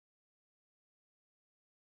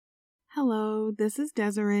Hello, this is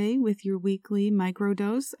Desiree with your weekly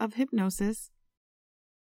microdose of hypnosis.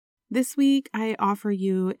 This week, I offer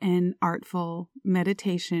you an artful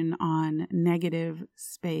meditation on negative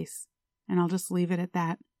space, and I'll just leave it at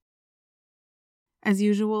that. As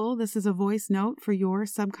usual, this is a voice note for your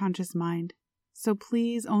subconscious mind, so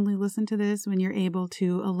please only listen to this when you're able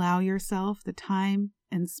to allow yourself the time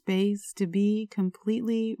and space to be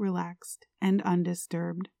completely relaxed and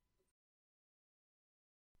undisturbed.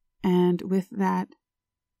 And with that,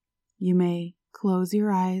 you may close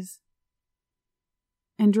your eyes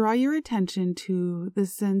and draw your attention to the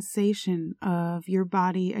sensation of your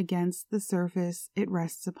body against the surface it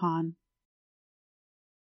rests upon.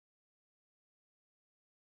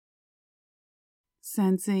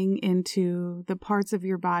 Sensing into the parts of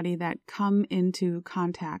your body that come into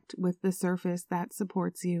contact with the surface that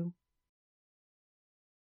supports you.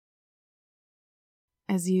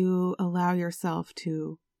 As you allow yourself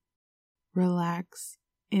to relax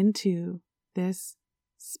into this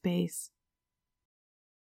space.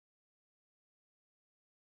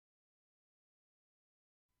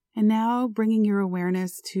 And now bringing your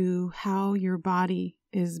awareness to how your body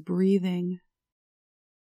is breathing,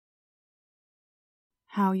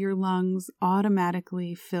 how your lungs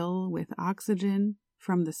automatically fill with oxygen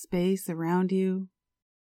from the space around you,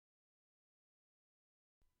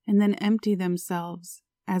 and then empty themselves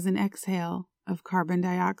as an exhale of carbon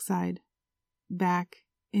dioxide back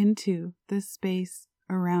into the space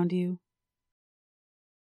around you.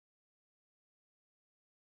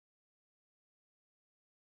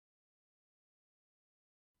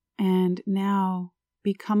 And now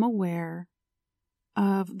become aware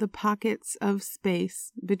of the pockets of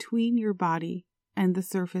space between your body and the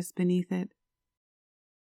surface beneath it.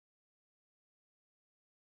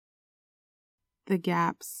 The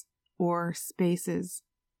gaps or spaces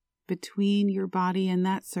between your body and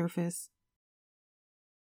that surface.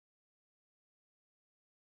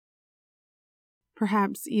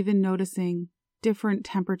 Perhaps even noticing different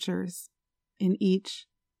temperatures in each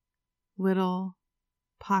little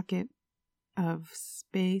pocket of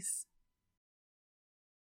space.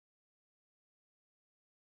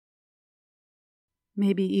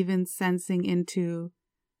 Maybe even sensing into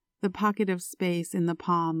the pocket of space in the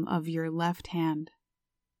palm of your left hand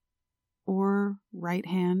or right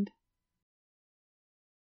hand,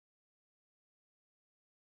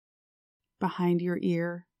 behind your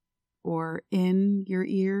ear or in your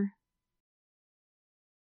ear,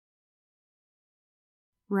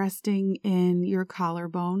 resting in your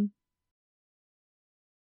collarbone,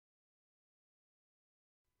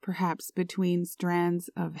 perhaps between strands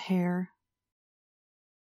of hair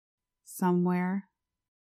somewhere,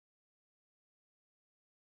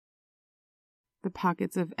 the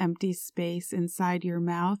pockets of empty space inside your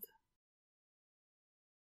mouth.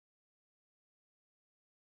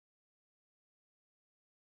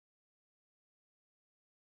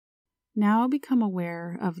 Now become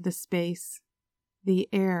aware of the space, the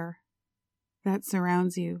air that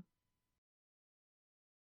surrounds you.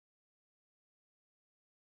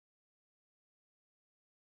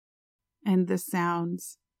 And the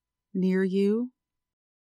sounds near you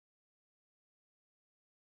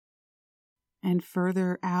and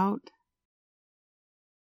further out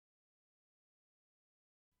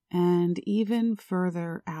and even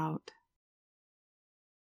further out.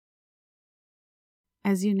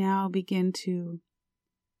 As you now begin to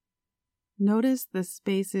notice the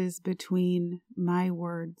spaces between my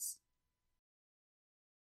words,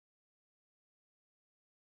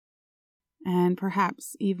 and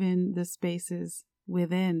perhaps even the spaces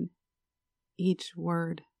within each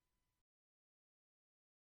word.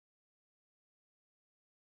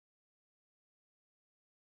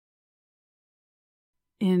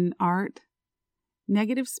 In art,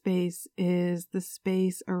 negative space is the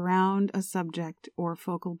space around a subject or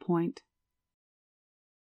focal point.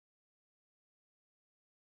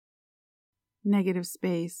 Negative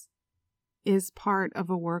space is part of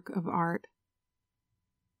a work of art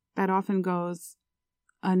that often goes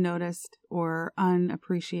unnoticed or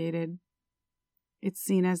unappreciated. It's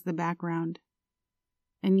seen as the background,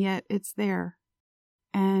 and yet it's there,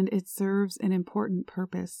 and it serves an important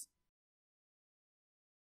purpose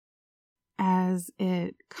as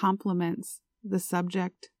it complements the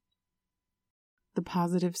subject, the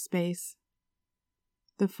positive space,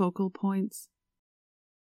 the focal points,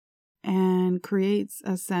 and creates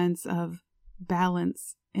a sense of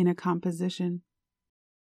balance in a composition.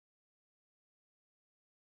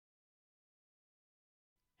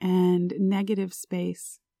 And negative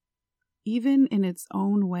space, even in its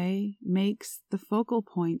own way, makes the focal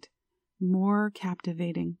point more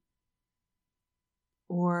captivating,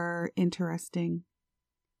 or interesting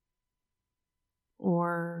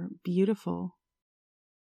or beautiful.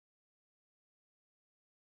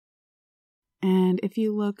 And if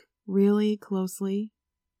you look really closely,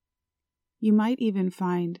 you might even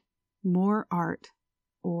find more art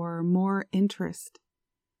or more interest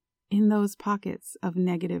in those pockets of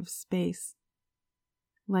negative space,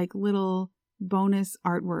 like little bonus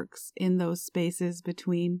artworks in those spaces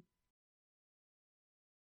between,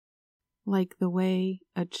 like the way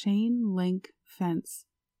a chain link fence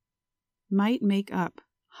might make up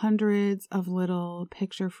hundreds of little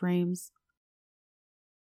picture frames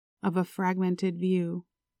of a fragmented view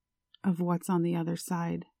of what's on the other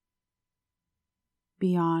side,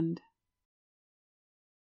 beyond.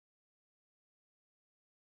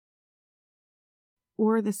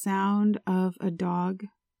 Or the sound of a dog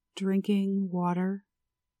drinking water,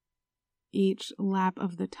 each lap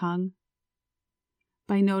of the tongue,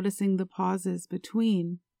 by noticing the pauses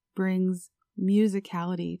between, brings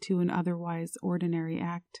musicality to an otherwise ordinary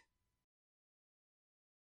act.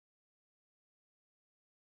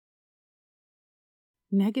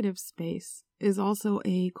 Negative space is also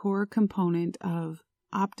a core component of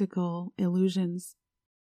optical illusions,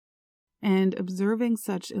 and observing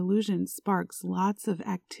such illusions sparks lots of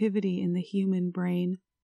activity in the human brain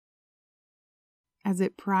as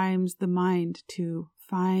it primes the mind to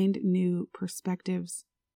find new perspectives.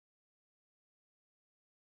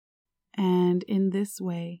 And in this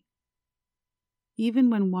way,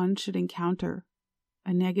 even when one should encounter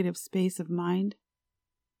a negative space of mind,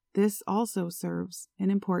 this also serves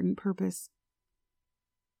an important purpose,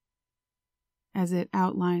 as it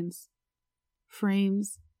outlines,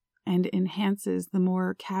 frames, and enhances the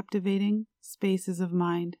more captivating spaces of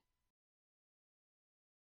mind,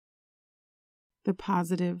 the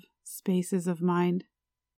positive spaces of mind,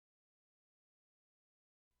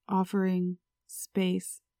 offering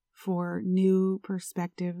space for new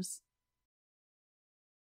perspectives,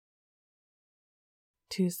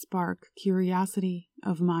 to spark curiosity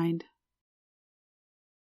of mind.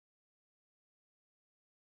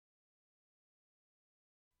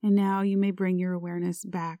 And now you may bring your awareness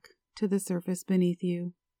back to the surface beneath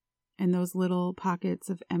you and those little pockets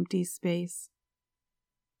of empty space.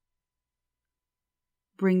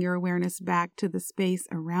 Bring your awareness back to the space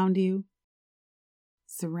around you,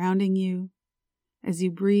 surrounding you, as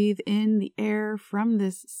you breathe in the air from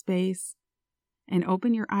this space, and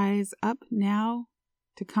open your eyes up now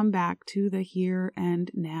to come back to the here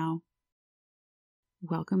and now.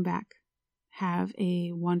 Welcome back. Have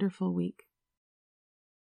a wonderful week.